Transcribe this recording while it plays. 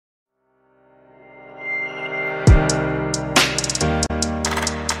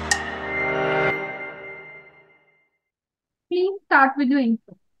start with your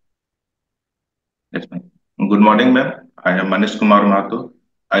intro. Yes, ma'am. Good morning, ma'am. I am Manish Kumar Mahato.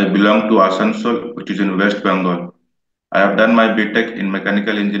 I belong to Asansol, which is in West Bengal. I have done my BTech in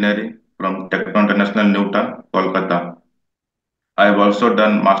Mechanical Engineering from Techno International Newton, Kolkata. I have also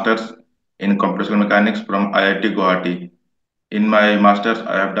done Masters in Computational Mechanics from IIT Guwahati. In my Masters,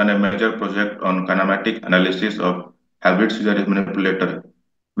 I have done a major project on kinematic analysis of hybrid series manipulator,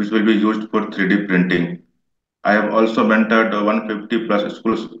 which will be used for 3D printing. I have also mentored 150 plus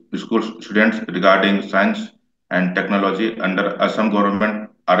school students regarding science and technology under Assam government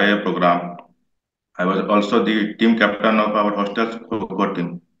RIA program. I was also the team captain of our hostel's Kho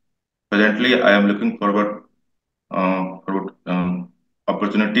team. Presently, I am looking forward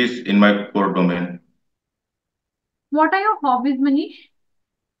opportunities in my core domain. What are your hobbies, Manish?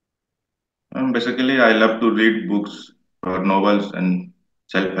 Basically, I love to read books or novels and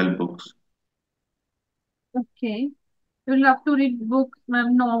self-help books. Okay. You love to read books,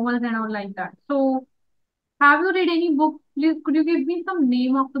 novels, and all like that. So, have you read any books? Please, could you give me some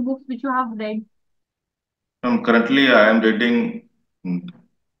name of the books which you have read? Currently, I am reading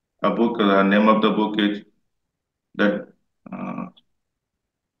a book. The name of the book is that uh,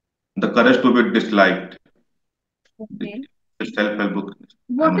 The Courage to Be Disliked. Okay. The self-help book.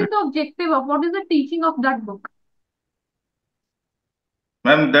 What is the objective of, what is the teaching of that book?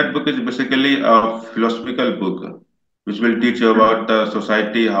 Ma'am, that book is basically a philosophical book, which will teach you about the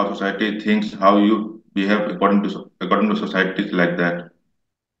society, how society thinks, how you behave according to societies like that.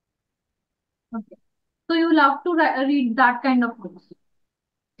 Okay. So, you love to read that kind of books.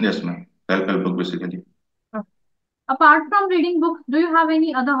 Yes, ma'am. Self-help book basically. Okay. Apart from reading books, do you have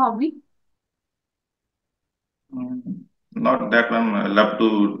any other hobby? Not that, ma'am. I love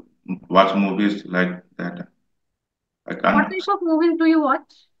to watch movies like that. I What can't. type of movies do you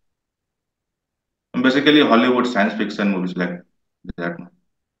watch? Basically, Hollywood science fiction movies like that.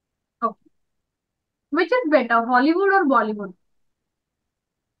 Okay. Which is better, Hollywood or Bollywood?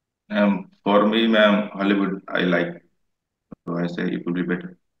 For me, ma'am, Hollywood I like. So I say it would be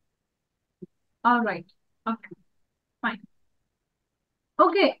better. All right. Okay. Fine.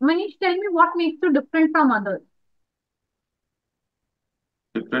 Okay, Manish, tell me what makes you different from others.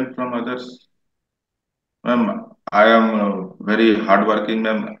 Different from others. Ma'am, I am very hardworking,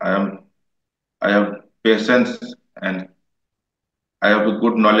 ma'am. I have patience and I have a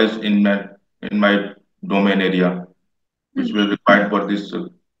good knowledge in my domain area, which Hmm. will require for this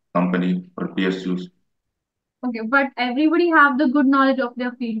company or PSUs. Okay, but everybody have the good knowledge of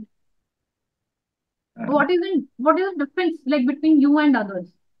their field. And What is the difference like between you and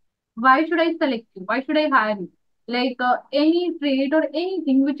others? Why should I select you? Why should I hire you? Like any trade or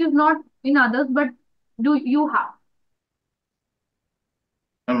anything which is not in others, but do you have?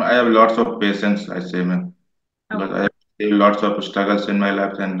 ma'am, I have lots of patience, I say, ma'am, because Okay, I have faced lots of struggles in my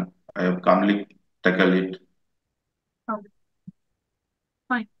life and I have calmly tackled it. okay,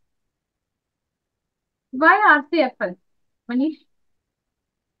 fine. Why RCFL, Manish?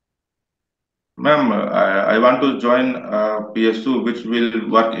 Ma'am, I want to join PSU, which will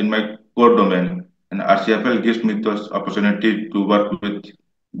work in my core domain, and RCFL gives me this opportunity to work with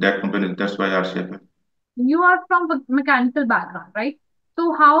that company. That's why RCFL. You are from a mechanical background, right?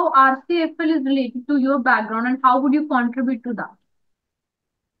 So how RCFL is related to your background and how would you contribute to that?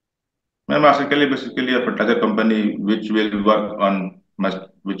 Ma'am, basically a fertilizer company which will work on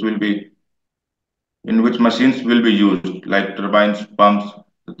which will be in which machines will be used, like turbines, pumps.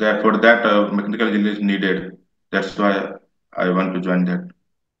 That for that mechanical engineering is needed. That's why I want to join that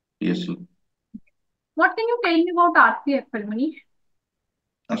PSU. What can you tell me about RCFL, Manish?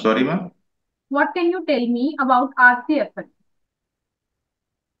 I'm sorry, ma'am. What can you tell me about RCFL?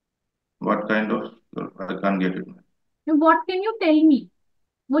 What kind of? I can't get it. What can you tell me?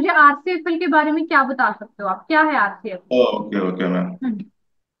 मुझे RCFL के बारे में क्या बता सकते हो आप? क्या है RCFL? Oh, okay, ma'am.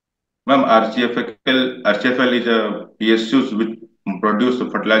 Ma'am, RCFL is a PSUs which produce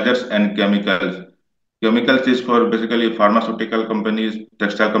fertilizers and chemicals. Chemicals is for basically pharmaceutical companies,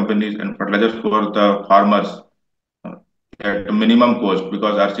 textile companies, and fertilizers for the farmers uh, at minimum cost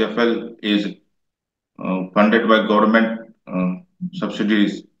because RCFL is funded by government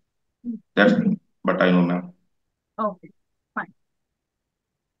subsidies. That's what I know, ma'am. Okay, fine.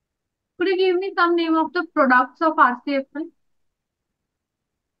 Could you give me some name of the products of RCFL?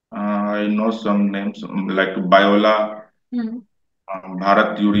 I know some names like Biola, Hmm.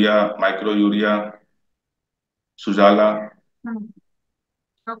 Bharat Urea, Micro Urea, Sujala. Hmm.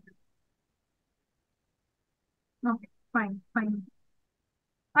 Okay, okay, fine, fine.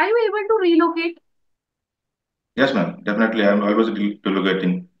 Are you able to relocate? Yes, ma'am. Definitely, I'm always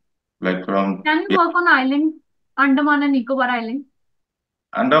relocating. Like from Can you work on island? Andaman and Nicobar Island?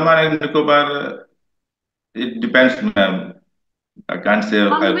 Andaman and Nicobar, it depends, ma'am. I can't say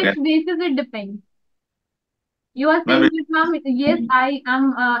On I which can. basis it depends? You are saying Maybe that, ma'am, yes, I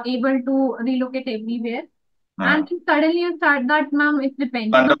am able to relocate everywhere. And then suddenly you start that, ma'am, it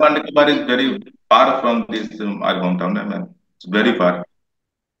depends. So Andaman Nicobar it is is very far from this our hometown, ma'am. It's very okay. far.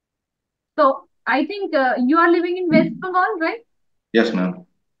 So I think you are living in West Bengal, right? Yes, ma'am.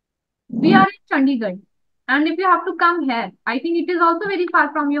 We are in Chandigarh. And if you have to come here, I think it is also very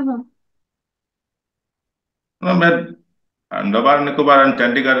far from your home. No, ma'am. Andaman Nicobar and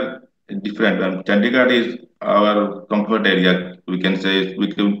Chandigarh is different, ma'am. Chandigarh is our comfort area. We can say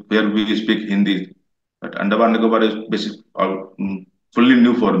where we speak Hindi. But Andaman Nicobar is fully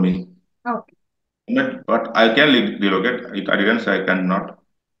new for me. Okay. But I can relocate. I didn't say I cannot.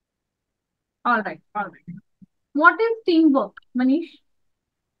 All right. All right. What is teamwork, Manish?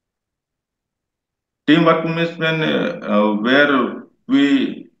 Teamwork means when where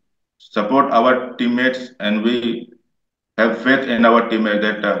we support our teammates and we have faith in our teammate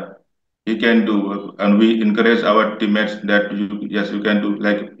that he can do, and we encourage our teammates that yes, you can do.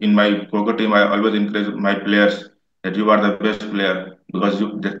 Like in my poker team, I always encourage my players that you are the best player because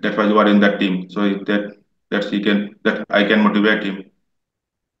that's why you are in that team. So that I can motivate him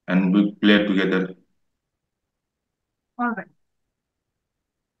and we play together. All right.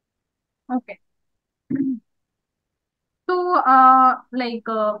 Okay. So,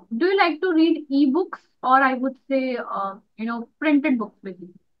 do you like to read ebooks or I would say, printed books with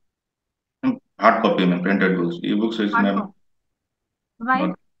you? Hard copy, ma'am, printed books. E-books is, Hard ma'am, copy. Why?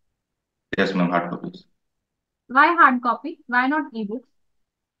 not. Yes, ma'am, hard copies. Why hard copy? Why not ebooks?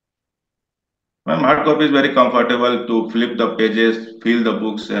 Ma'am, hard copy is very comfortable to flip the pages, feel the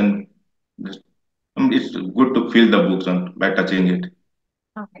books, and just, it's good to feel the books and by touching it.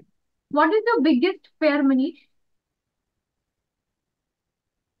 Okay. What is your biggest fear, Manish?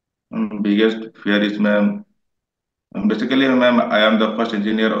 Biggest fear is, ma'am, basically, ma'am, I am the first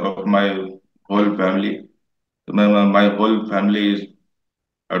engineer of my whole family. So, ma'am, my whole family is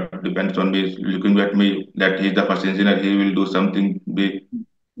depends on me, is looking at me that he's the first engineer, he will do something big.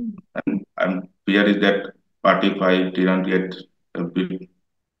 And fear is that what if I didn't get a big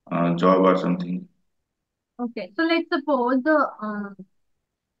job or something. Okay. So let's suppose,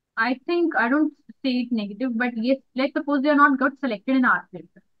 I think I don't say it negative, but yes, let's suppose you are not got selected in RCFL.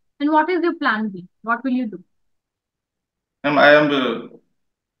 Then what is your plan B? What will you do? And I am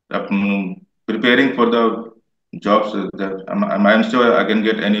preparing for the jobs that I'm sure I can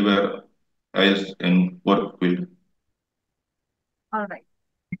get anywhere else in work field. All right.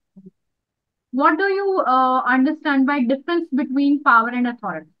 What do you understand by difference between power and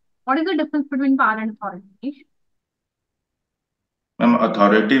authority? What is the difference between power and authority, Manish?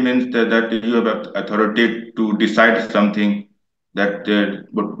 Authority means that you have authority to decide something that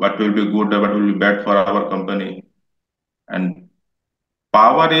what will be good, what will be bad for our company. And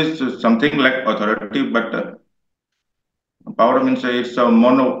power is something like authority, but power means it's a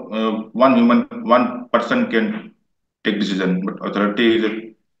one person can take decision, but authority is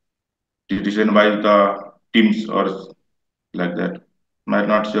a decision by the teams or like that. I'm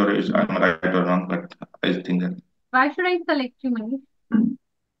not sure if I'm right or wrong, but I think that. Why should I select you, Manish?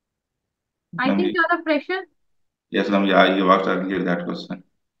 I think Um, you're a fresher. yes, yeah, you asked earlier that question.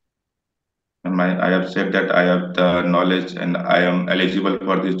 I have said that I have the knowledge and I am eligible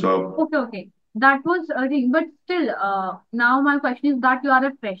for this job. Okay, okay. That was a thing, but still, now my question is that you are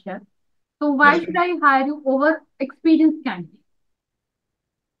a fresher. So why Yes, should I hire you over experienced candidate?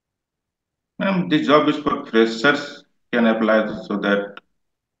 ma'am, this job is for freshers can apply so that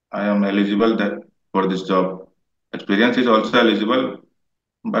I am eligible that for this job. Experience is also eligible,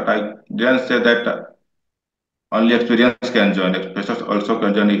 but I didn't say that only experience can join. Freshers also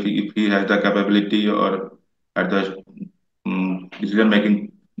can join if he has the capability or at the decision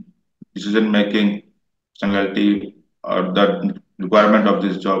making personality or the requirement of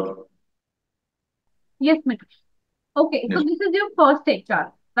this job. Yes, Manish. Okay, so Yes. this is your first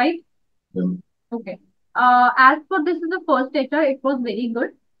HR, right? Um, Okay. As for this is the first HR, it was very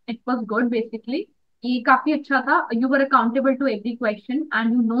good. It was good basically. ये काफी अच्छा था. You were accountable to every question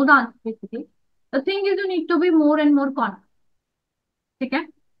and you know the answer basically. The thing is you need to be more and more confident. ठीक है?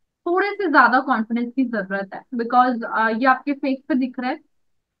 थोड़े से ज्यादा confidence की जरूरत है बिकॉज ये आपके फेस पे दिख रहा है.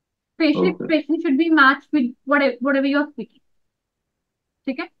 Facial Okay. Expression should be match with whatever you are speaking.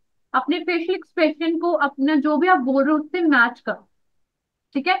 ठीक है? अपने फेशियल एक्सप्रेशन को अपना जो भी आप बोल रहे हो उससे मैच करो.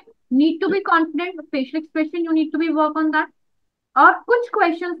 ठीक है? Need to be confident facial expression you need to be work on that. और कुछ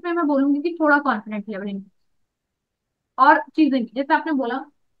क्वेश्चंस में मैं बोलूंगी कि थोड़ा कॉन्फिडेंट लेवल और चीजें भी जैसे आपने बोला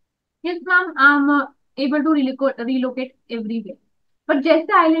yes ma'am I am able to relocate everywhere. पर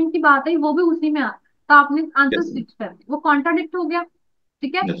जैसे आइलैंड की बात आई वो भी उसी में आता, तो आपने आंसर Yes. स्विच कर दिया, वो कॉन्ट्राडिक्ट हो गया।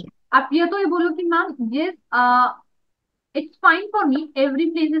 ठीक है, Yes. आप ये तो ये बोलो कि ma'am yes it's fine for me, every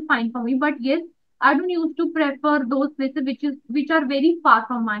place is fine for me, but yes, I don't used to prefer those places which are very far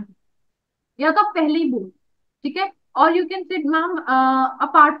from my home. या तो आप पहले ही बोल, ठीक है। और you can say ma'am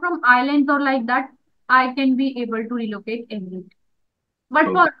apart from islands और like that I can be able to relocate every, but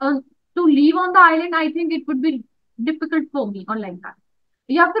Okay. For to leave on the island I think it would be difficult for me और like that.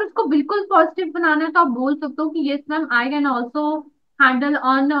 या फिर उसको बिल्कुल positive बनाना है तो आप बोल सकते हो कि yes ma'am I can also handle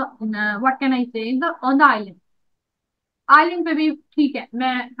on what can I से ऑन द आइलैंड, आइलैंड पे भी ठीक है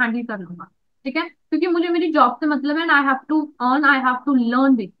मैं हैंडल कर लूंगा। ठीक है, क्योंकि मुझे मेरी जॉब से मतलब है, I have to earn, I have to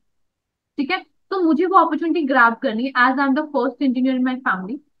learn with. ठीक है, तो मुझे वो अपॉर्चुनिटी ग्रैब करनी है as I am the first engineer in my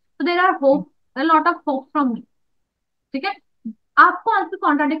family, तो there are hope, lot of hope from me. ठीक है, आपको आंसर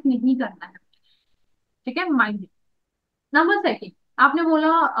कॉन्ट्राडिक्ट नहीं करना है। ठीक है, माइंड। नंबर सेकेंड, आपने बोला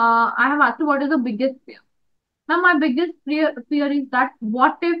I have asked what is the biggest fear. Ma'am my biggest fear is that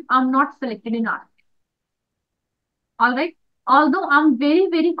what if I am not selected in art. All right. Although I'm very,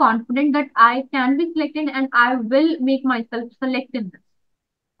 very confident that I can be selected and I will make myself select in this.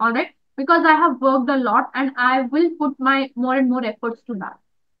 All right. Because I have worked a lot and I will put my more and more efforts to that.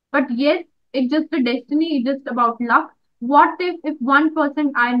 But yes, it's just a destiny. It's just about luck. What if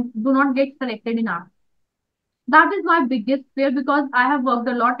 1% I do not get selected in art? That is my biggest fear because I have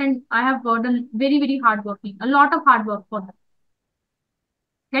worked a lot and I have worked a very, very hard working, a lot of hard work for that.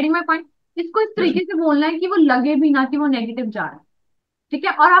 Getting my point? इसको इस Yes. तरीके से बोलना है कि वो लगे भी ना कि वो नेगेटिव जा रहा है। ठीक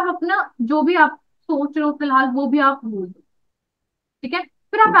है, और आप अपना जो भी आप सोच रहे हो फिलहाल वो भी आप बोल दो। ठीक है,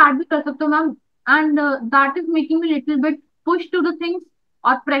 फिर आप ऐड भी कर सकते हो ma'am, and that is making me little bit push to the things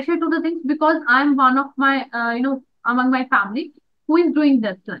और pressure to the things because I am one of my among my family who is doing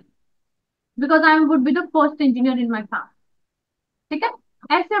this line, because I am would be the first engineer in my family. ठीक है,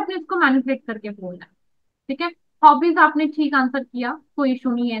 ऐसे अपने इसको manipulate करके बोलना है। ठीक है, हॉबीज आपने ठीक आंसर किया, कोई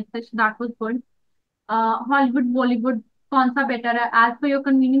इशू नहीं है, such that was good. Hollywood Bollywood कौन सा बेटर है, as per your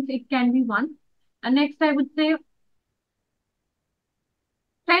convenience it can be one. Next I would say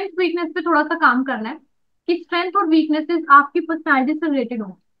strength weakness पे थोड़ा सा काम करना है कि स्ट्रेंथ और वीकनेसेस आपकी पर्सनैलिटी से रिलेटेड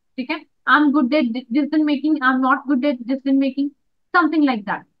हो। ठीक है, I am good at decision making, I am not good at decision making, something like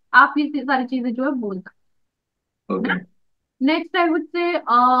that. आप ये सारी चीजें जो है बोल सकते हैं। Okay. Next I would say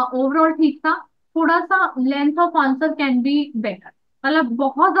overall ठीक था, थोड़ा सा length of answer can be better, मतलब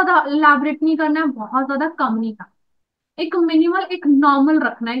बहुत ज्यादा इलैबोरेट नहीं करना है, बहुत ज्यादा कम नहीं करना, एक मिनिमल एक नॉर्मल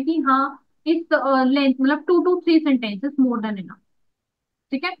रखना है कि हाँ इस लेंथ मतलब 2 to 3 sentences more than enough.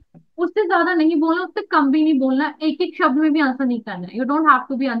 ठीक है, उससे ज्यादा नहीं बोलना, उससे कम भी नहीं बोलना, एक एक शब्द में भी आंसर नहीं करना है, you don't have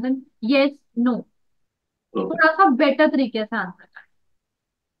to be answer yes no, Okay. थोड़ा सा बेटर तरीके से आंसर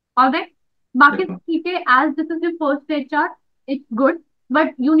करना। ऑलराइट, बाकी Yes, ma'am. ठीक है, as this is your first HR it's good,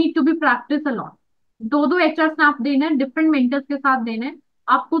 but you need to be practice allot. दो दो एचआर आप देना है, डिफरेंट मेंटर्स के साथ देना है,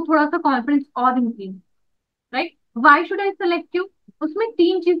 आपको थोड़ा सा कॉन्फिडेंस और increase. Right, why should I select you, उसमें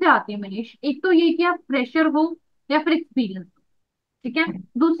तीन चीजें आती है मनीष, एक तो ये कि आप फ्रेशर हो या फिर एक्सपीरियंस। ठीक है,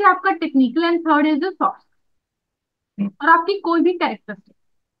 दूसरे आपका technical and third is the soft Mm. और आपकी कोई भी कैरेक्टरिस्टिक।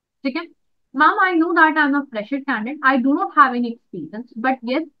 ठीक है, ma'am I know that I am a fresher candidate, I do not have any experience, but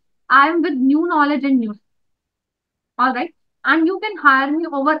yes I am with new knowledge and new, all right, and you can hire me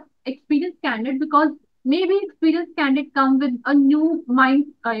over experienced candidate because maybe experienced candidate come with a new mind,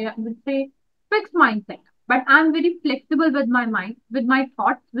 I would say fixed mindset, but I'm very flexible with my mind, with my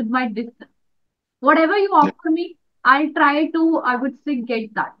thoughts, with my distance. Whatever you Yes. offer me, I'll try to, I would say, get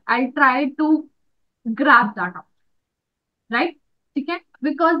that, I'll try to grab that up, right? Okay,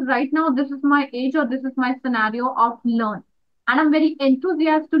 because right now this is my age or this is my scenario of learn, and I'm very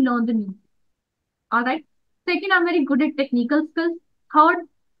enthusiastic to learn the new. All right. Second, I'm very good at technical skills. Third,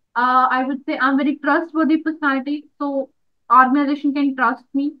 I would say I'm very trustworthy personality. So organization can trust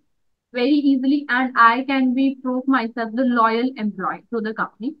me very easily, and I can be prove myself the loyal employee to the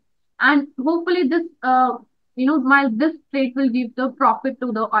company. And hopefully, this my this trait will give the profit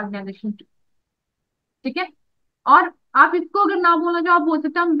to the organization too. ठीक है, और आप इसको अगर ना बोलना चाहो, आप बोल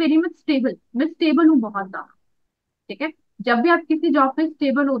सकते हैं वेरी मच स्टेबल, मैं स्टेबल हूँ बहुत ज्यादा। ठीक है, जब भी आप किसी जॉब पे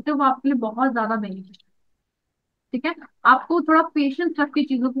स्टेबल होते हो वो आपके लिए बहुत ज्यादा बेनिफिट। ठीक है, आपको थोड़ा पेशेंस रख के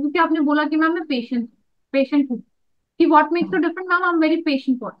चीजों को, क्योंकि आपने बोला कि मैम मैं पेशेंट हूँ, कि what makes you different ma'am, I am very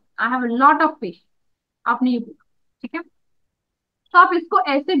patient person, I have a lot of patience, आपने ये बोला। ठीक है, तो आप इसको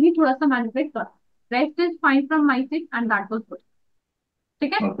ऐसे भी थोड़ा सा मैनिपुलेट कर, rest is fine from my side and that was good.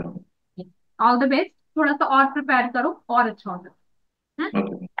 ठीक है, Okay. ऑल द बेस्ट, थोड़ा सा और प्रिपेयर करो और अच्छा होगा।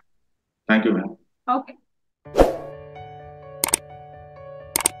 Okay. Thank you, ma'am. Okay.